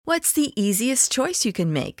What's the easiest choice you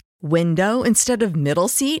can make? Window instead of middle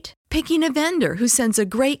seat? Picking a vendor who sends a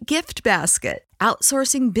great gift basket?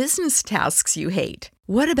 Outsourcing business tasks you hate?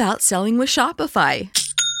 What about selling with Shopify?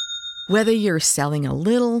 Whether you're selling a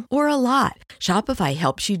little or a lot, Shopify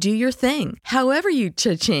helps you do your thing, however you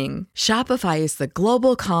cha-ching. Shopify is the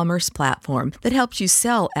global commerce platform that helps you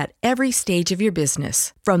sell at every stage of your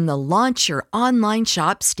business. From the launch your online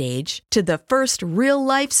shop stage to the first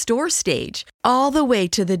real-life store stage, all the way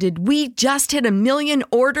to the did we just hit a million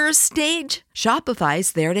orders stage.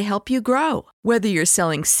 Shopify's there to help you grow. Whether you're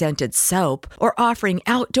selling scented soap or offering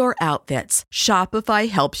outdoor outfits, Shopify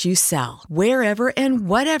helps you sell. Wherever and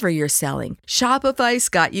whatever you're selling, Shopify's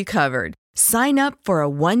got you covered. Sign up for a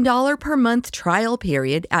 $1 per month trial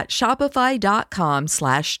period at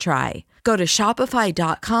shopify.com/try. Go to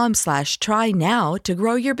shopify.com/try now to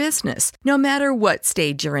grow your business, no matter what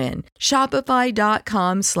stage you're in.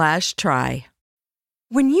 Shopify.com/try.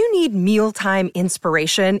 When you need mealtime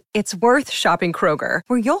inspiration, it's worth shopping Kroger,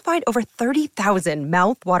 where you'll find over 30,000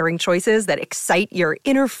 mouth-watering choices that excite your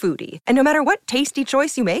inner foodie. And no matter what tasty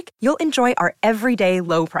choice you make, you'll enjoy our everyday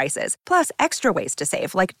low prices, plus extra ways to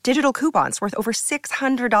save, like digital coupons worth over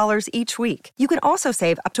 $600 each week. You can also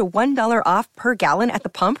save up to $1 off per gallon at the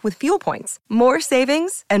pump with fuel points. More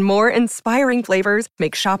savings and more inspiring flavors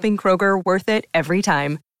make shopping Kroger worth it every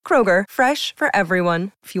time. Kroger, fresh for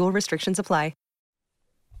everyone. Fuel restrictions apply.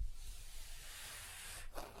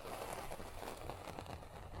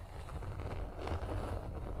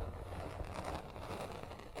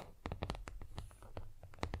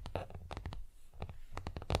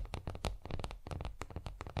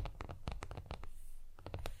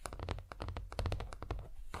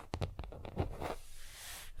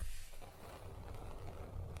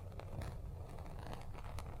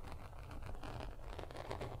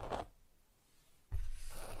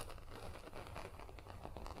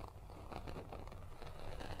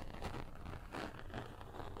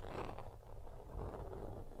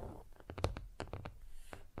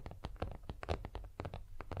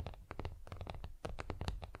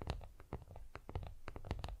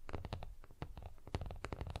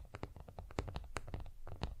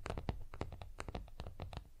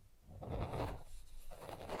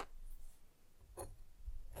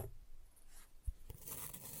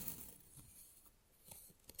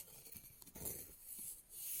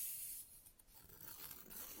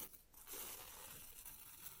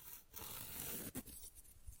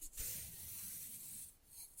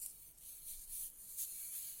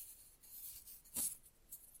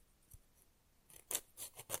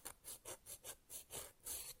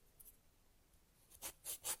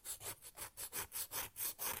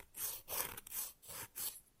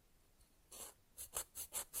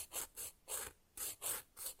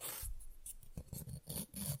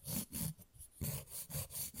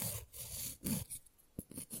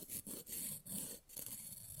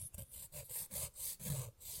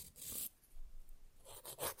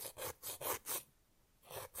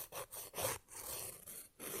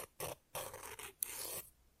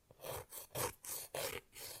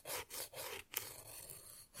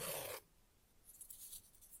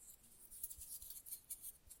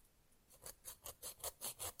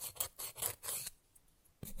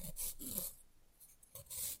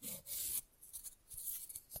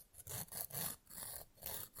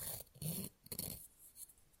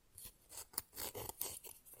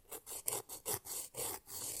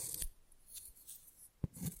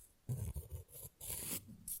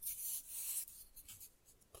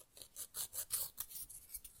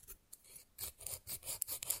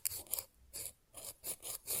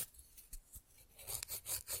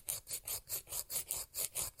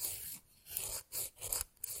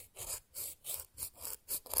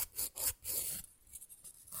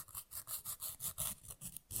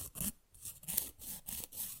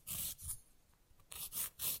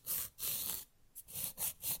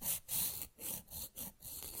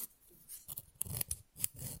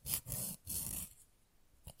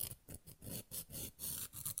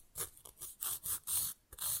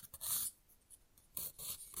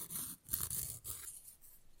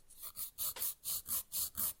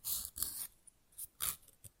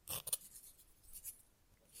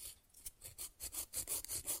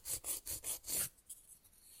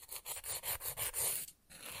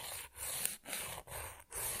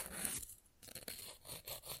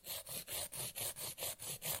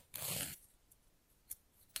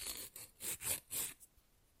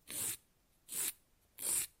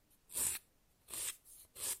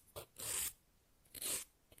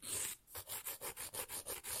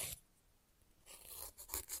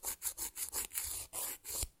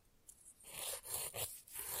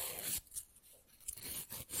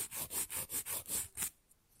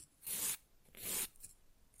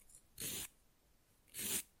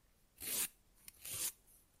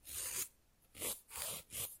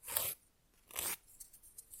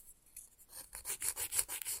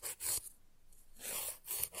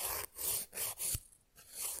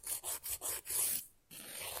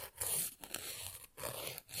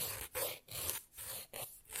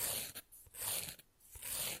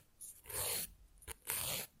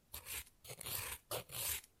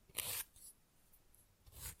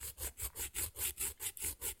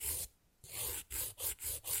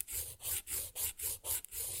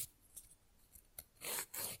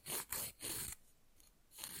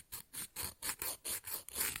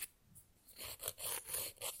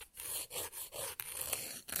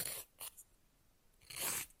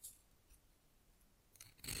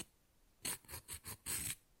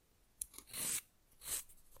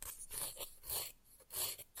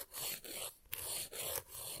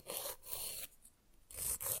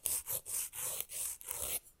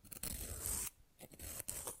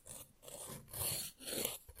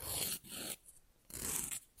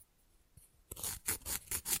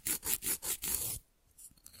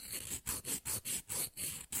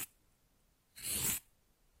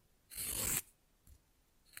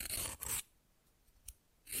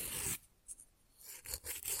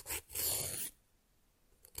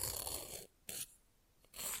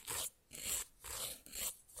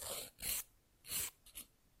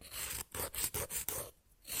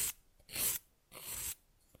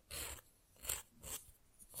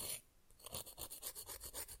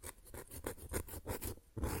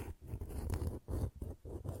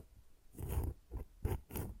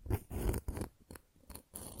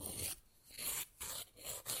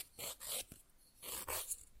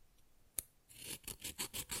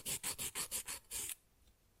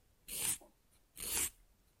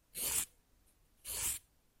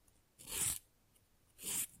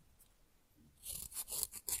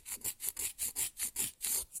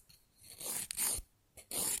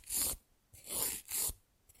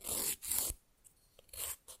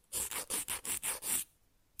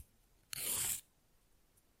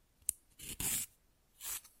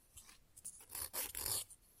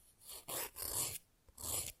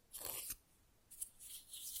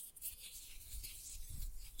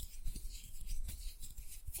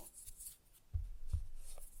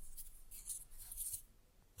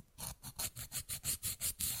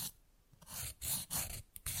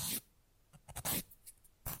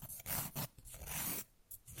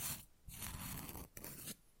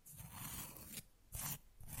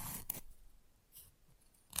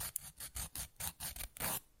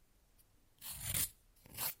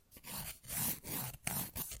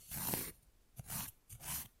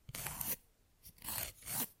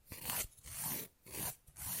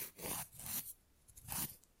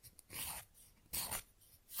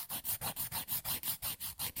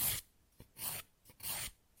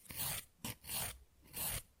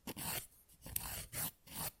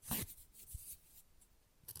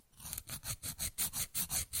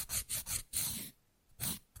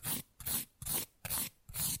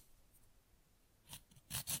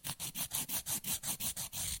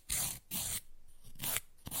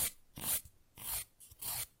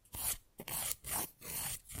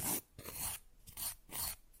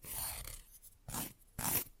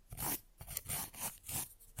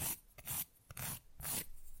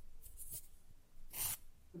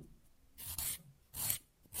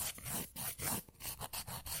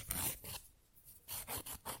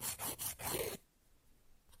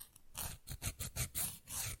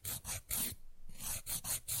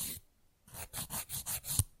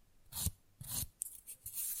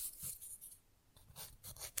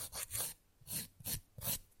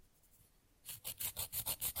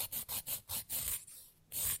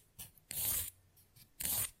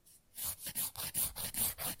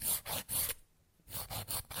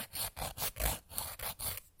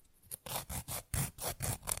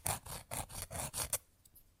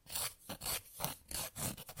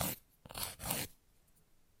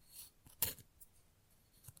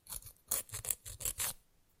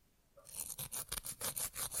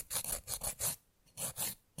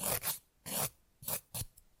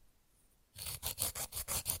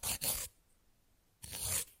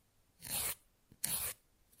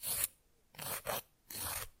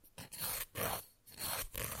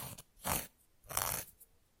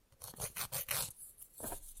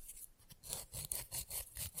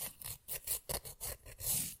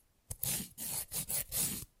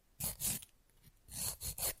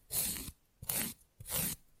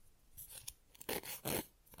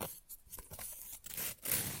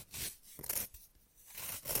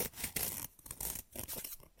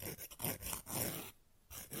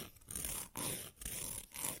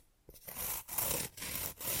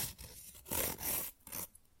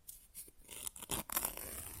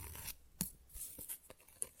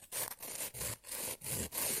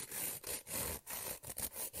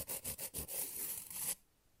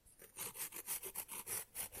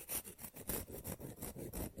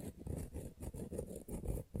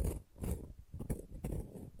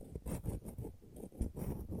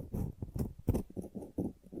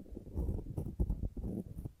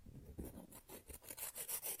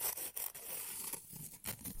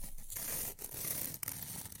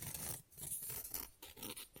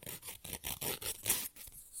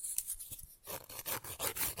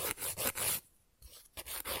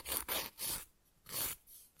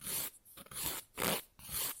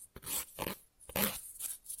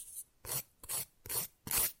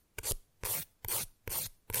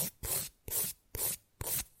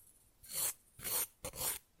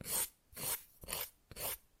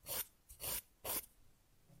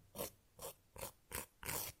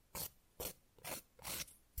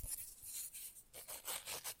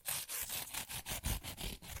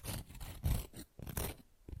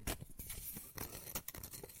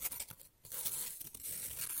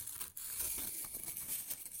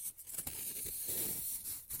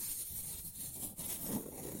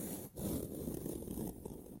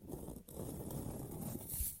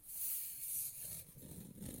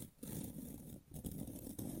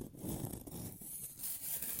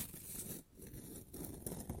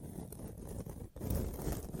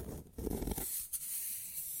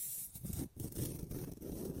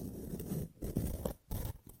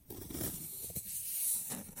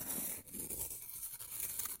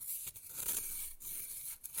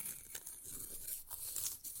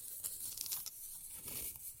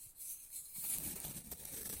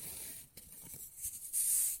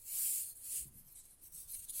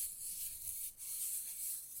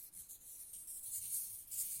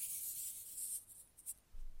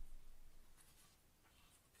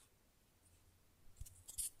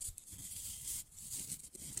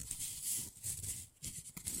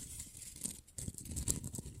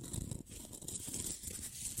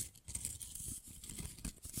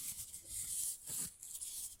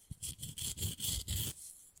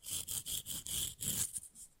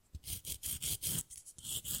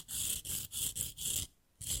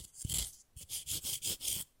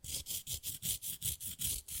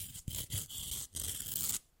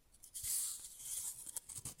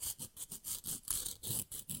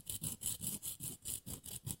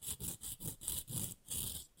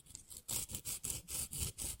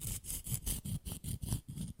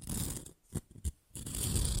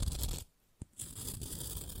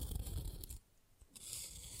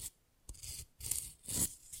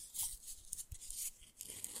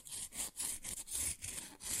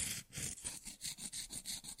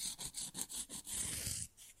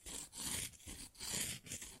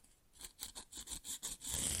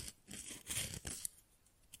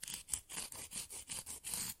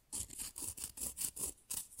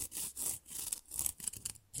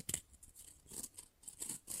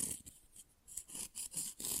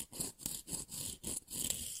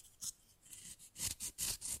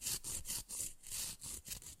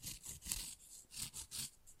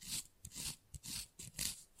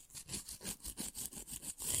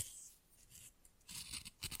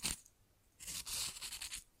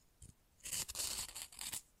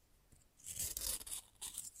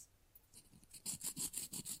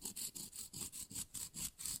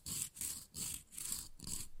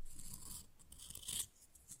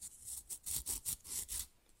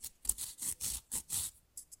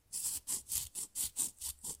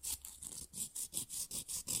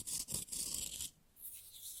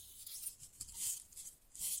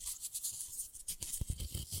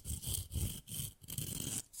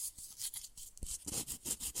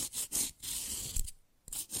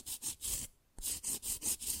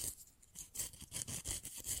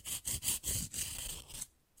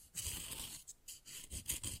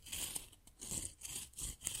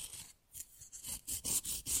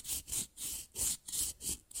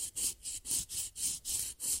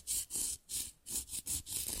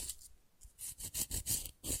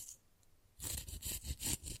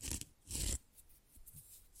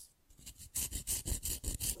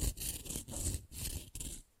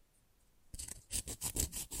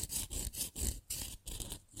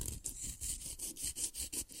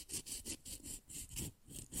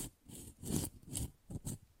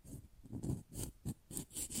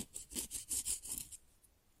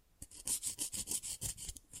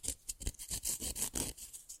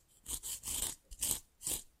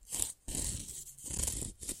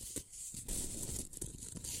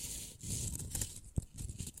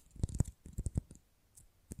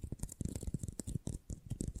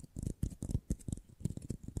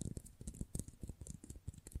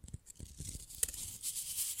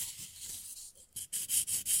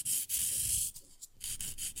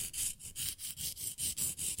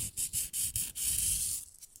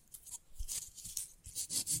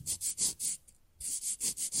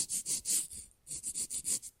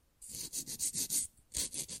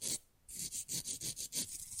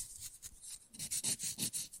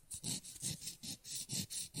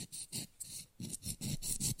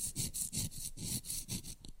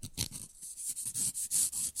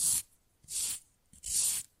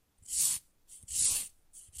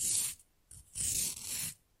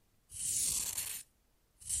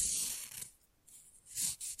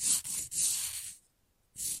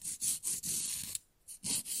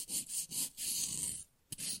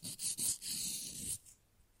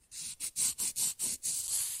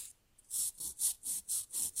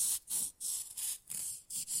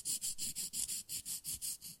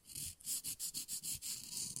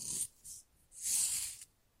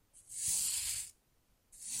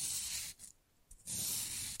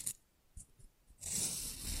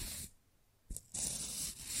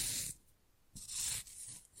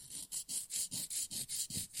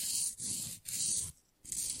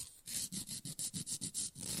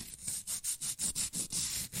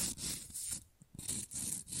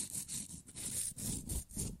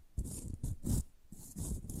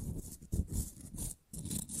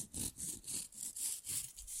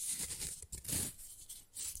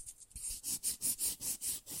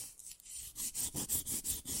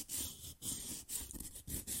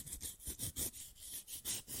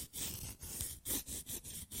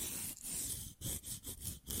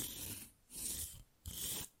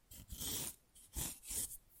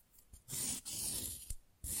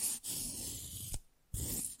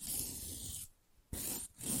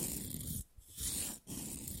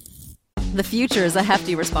 The future is a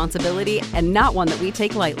hefty responsibility and not one that we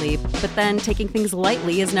take lightly, but then taking things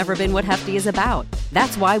lightly has never been what Hefty is about.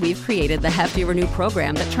 That's why we've created the Hefty Renew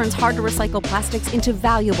program that turns hard-to-recycle plastics into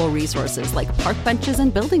valuable resources like park benches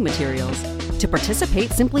and building materials. To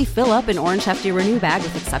participate, simply fill up an orange Hefty Renew bag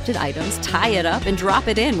with accepted items, tie it up, and drop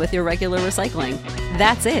it in with your regular recycling.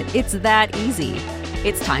 That's it. It's that easy.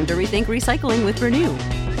 It's time to rethink recycling with Renew.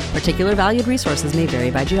 Particular valued resources may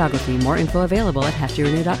vary by geography. More info available at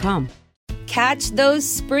heftyrenew.com. Catch those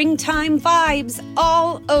springtime vibes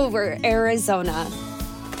all over Arizona.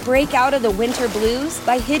 Break out of the winter blues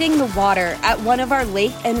by hitting the water at one of our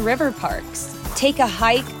lake and river parks. Take a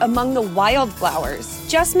hike among the wildflowers.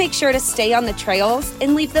 Just make sure to stay on the trails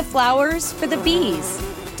and leave the flowers for the bees.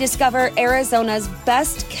 Discover Arizona's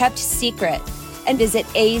best kept secret and visit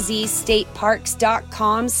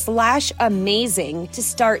azstateparks.com/amazing to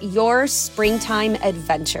start your springtime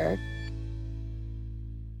adventure.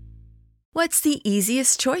 What's the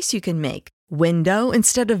easiest choice you can make? Window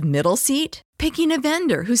instead of middle seat? Picking a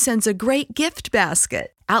vendor who sends a great gift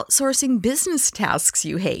basket? Outsourcing business tasks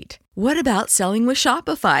you hate? What about selling with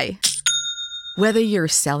Shopify? Whether you're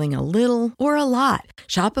selling a little or a lot,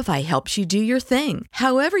 Shopify helps you do your thing,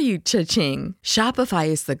 however you cha-ching. Shopify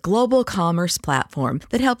is the global commerce platform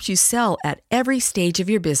that helps you sell at every stage of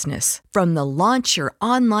your business. From the launch your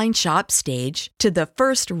online shop stage to the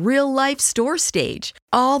first real-life store stage,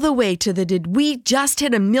 all the way to the did we just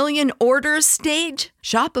hit 1 million orders stage.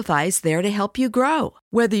 Shopify's there to help you grow.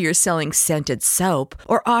 Whether you're selling scented soap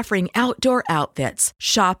or offering outdoor outfits,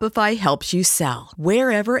 Shopify helps you sell.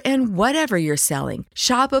 Wherever and whatever you're selling,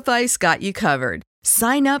 Shopify's got you covered.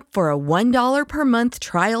 Sign up for a $1 per month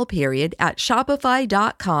trial period at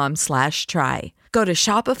shopify.com/try. Go to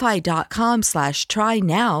shopify.com/try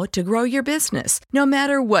now to grow your business, no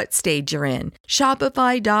matter what stage you're in.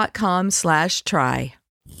 Shopify.com/try.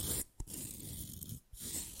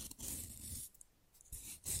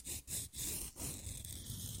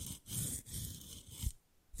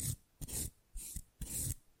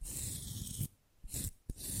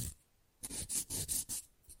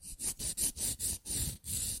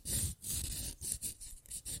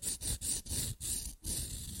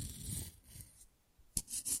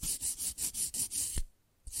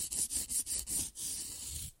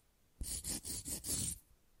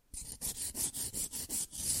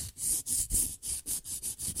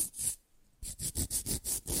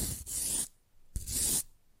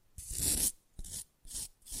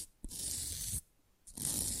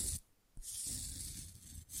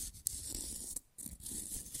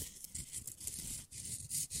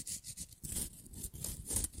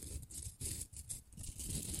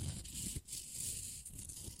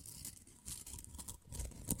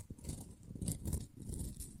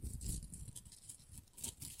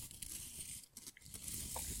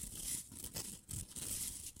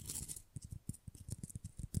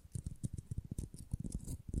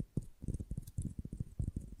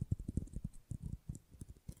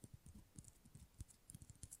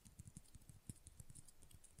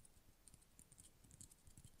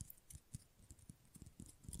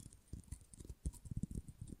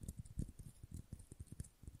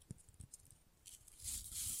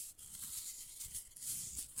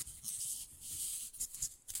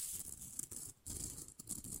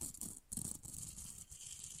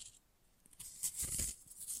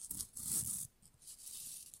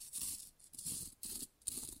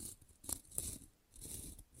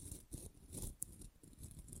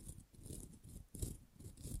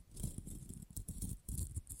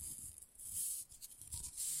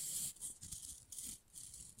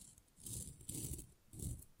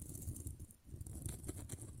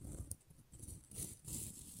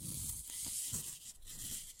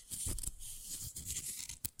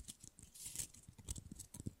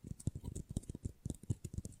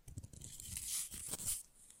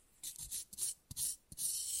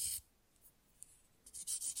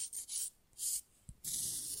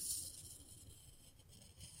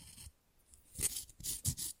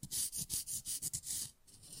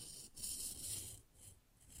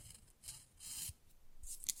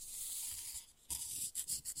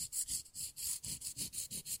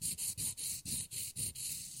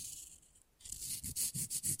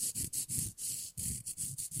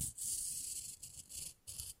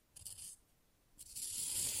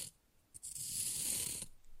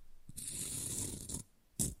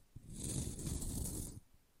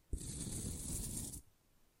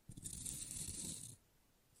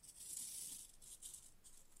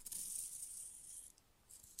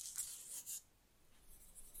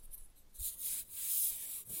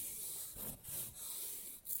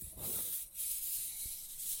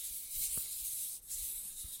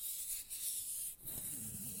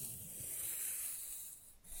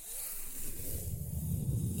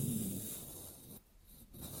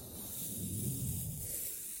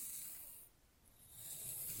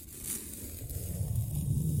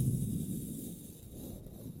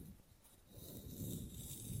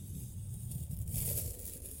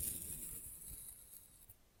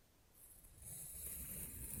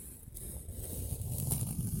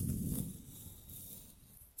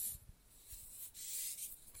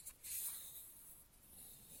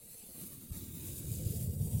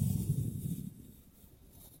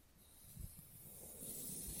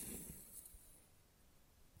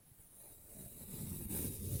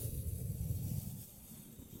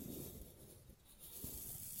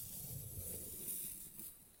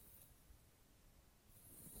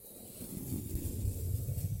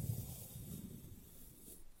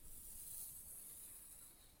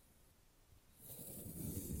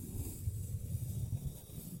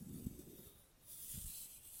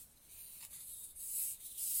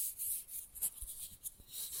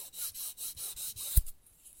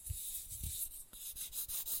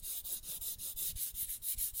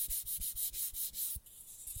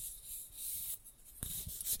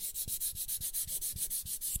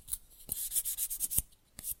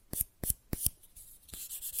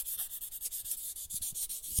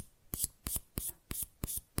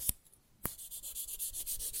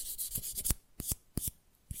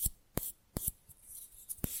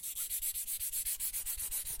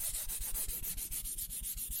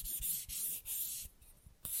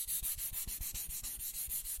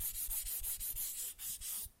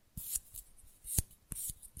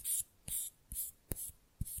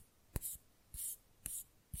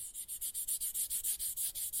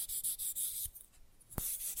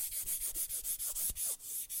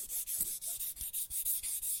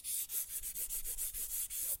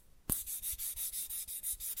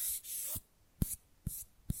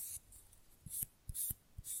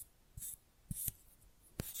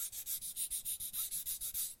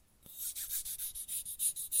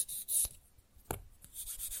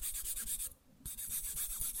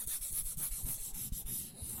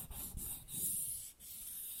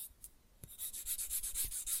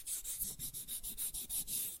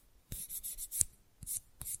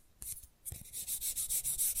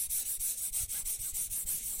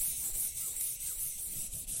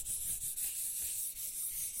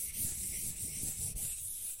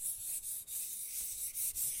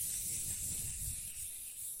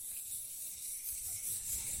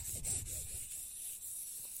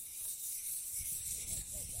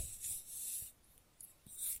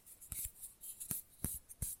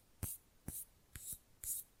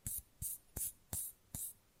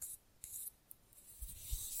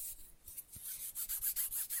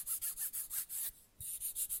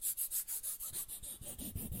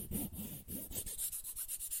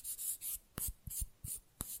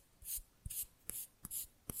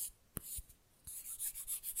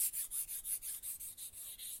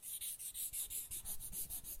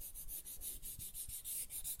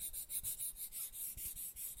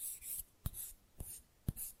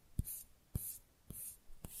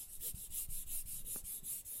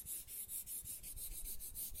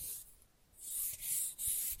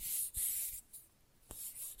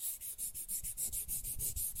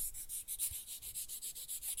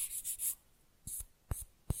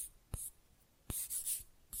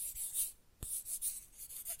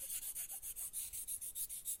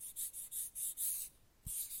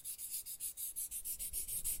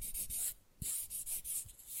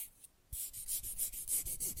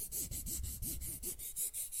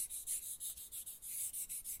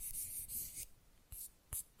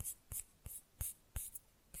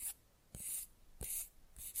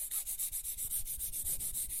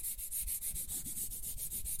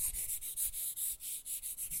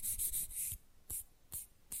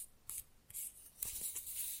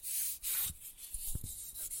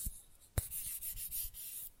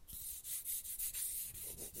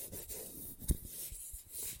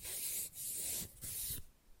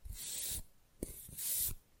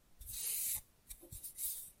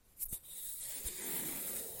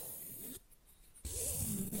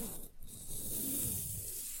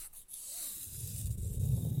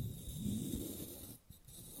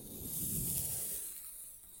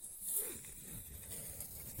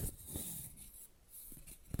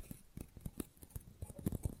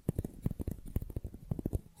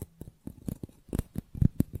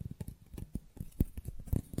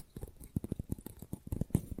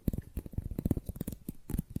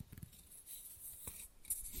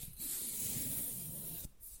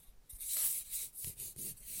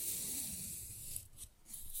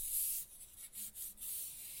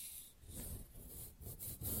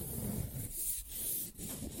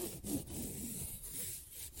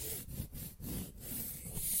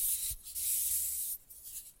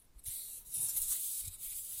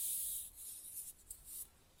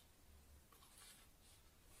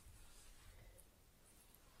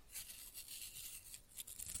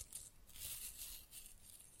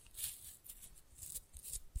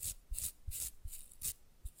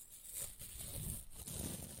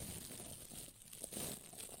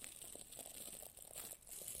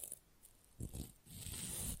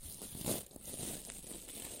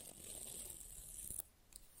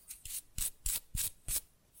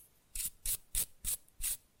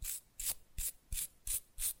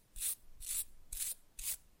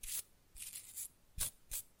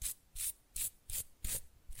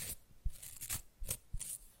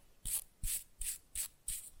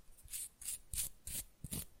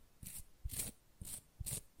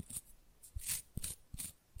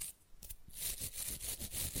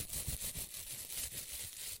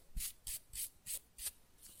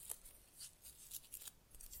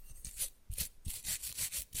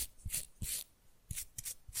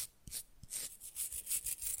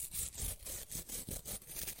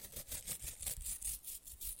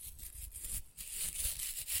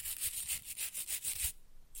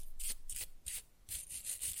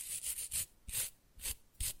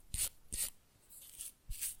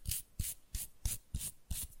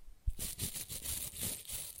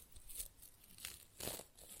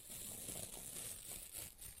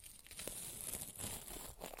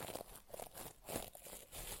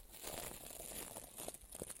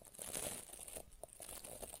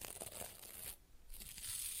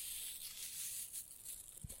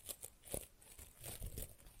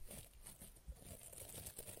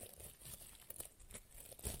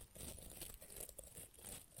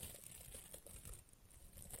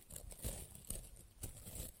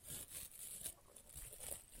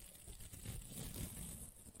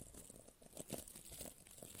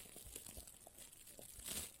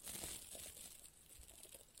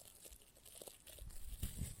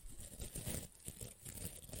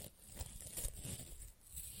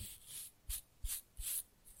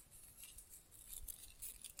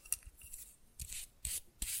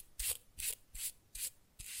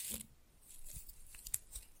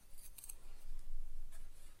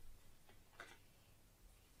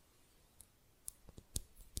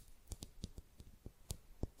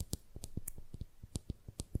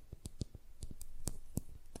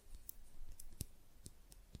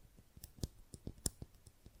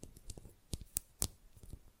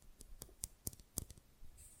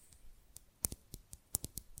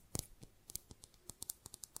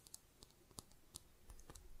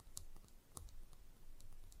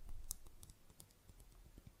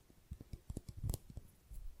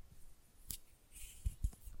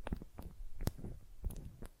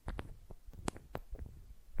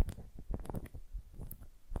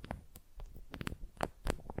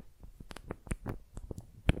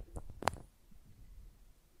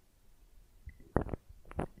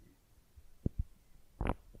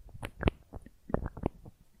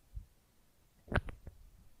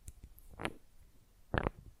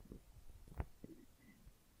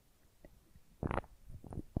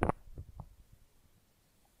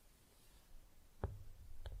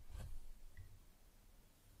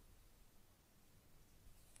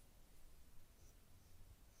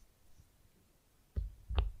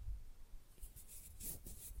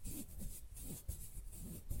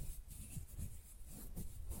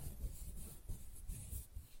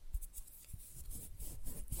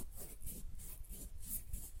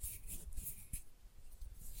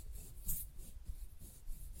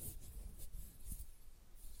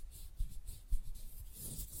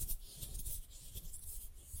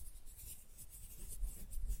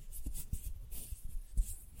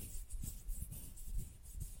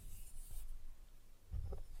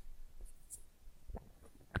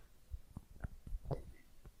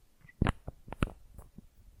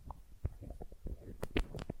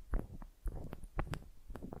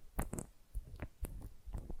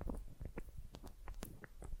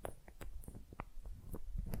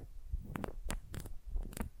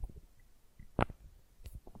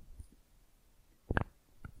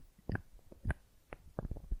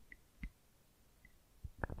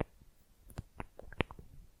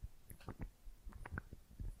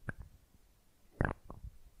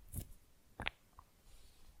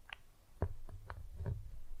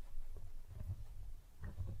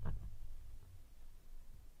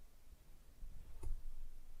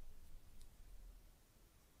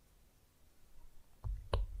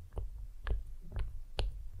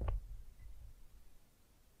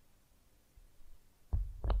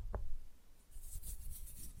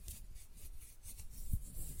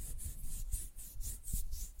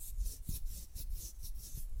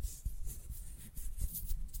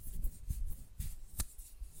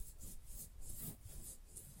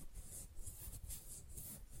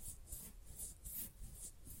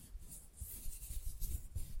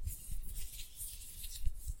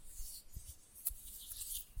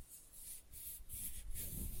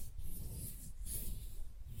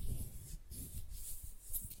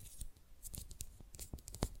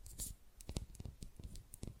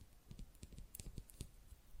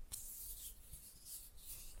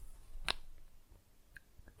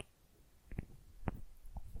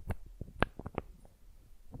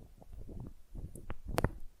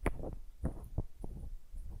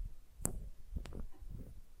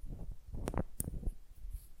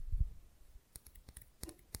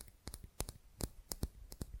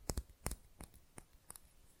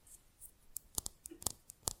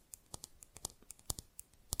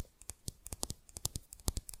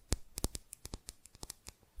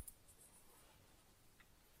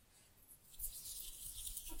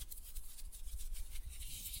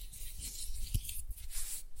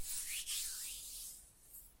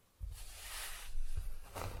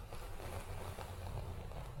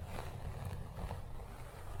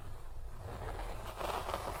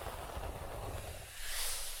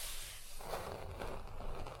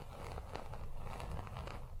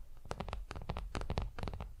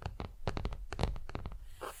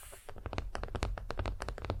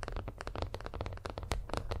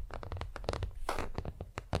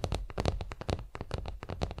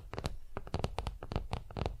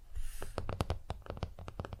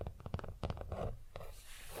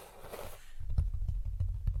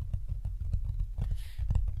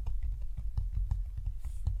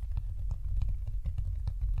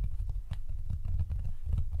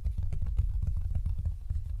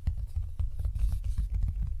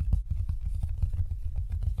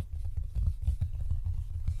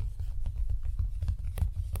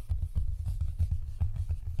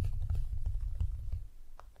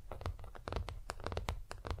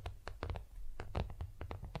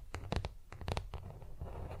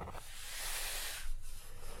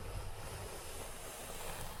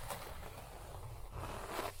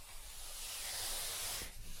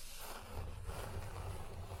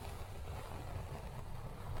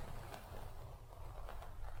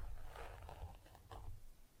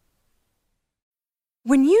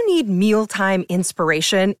 When you need mealtime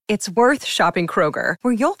inspiration, it's worth shopping Kroger,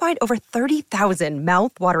 where you'll find over 30,000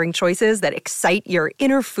 mouth-watering choices that excite your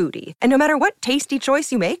inner foodie. And no matter what tasty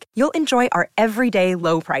choice you make, you'll enjoy our everyday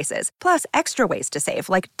low prices, plus extra ways to save,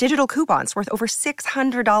 like digital coupons worth over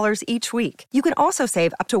 $600 each week. You can also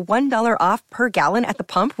save up to $1 off per gallon at the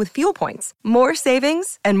pump with fuel points. More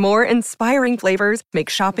savings and more inspiring flavors make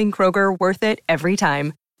shopping Kroger worth it every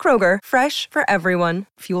time. Kroger, fresh for everyone.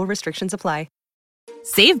 Fuel restrictions apply.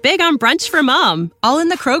 Save big on brunch for mom, all in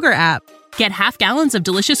the Kroger app. Get half gallons of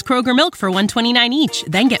delicious Kroger milk for $1.29 each.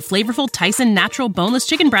 Then get flavorful Tyson natural boneless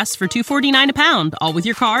chicken breasts for $2.49 a pound, all with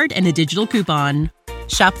your card and a digital coupon.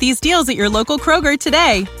 Shop these deals at your local Kroger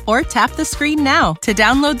today, or tap the screen now to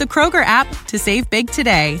download the Kroger app to save big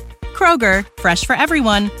today. Kroger, fresh for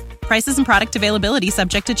everyone. Prices and product availability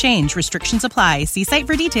subject to change. Restrictions apply. See site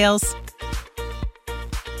for details.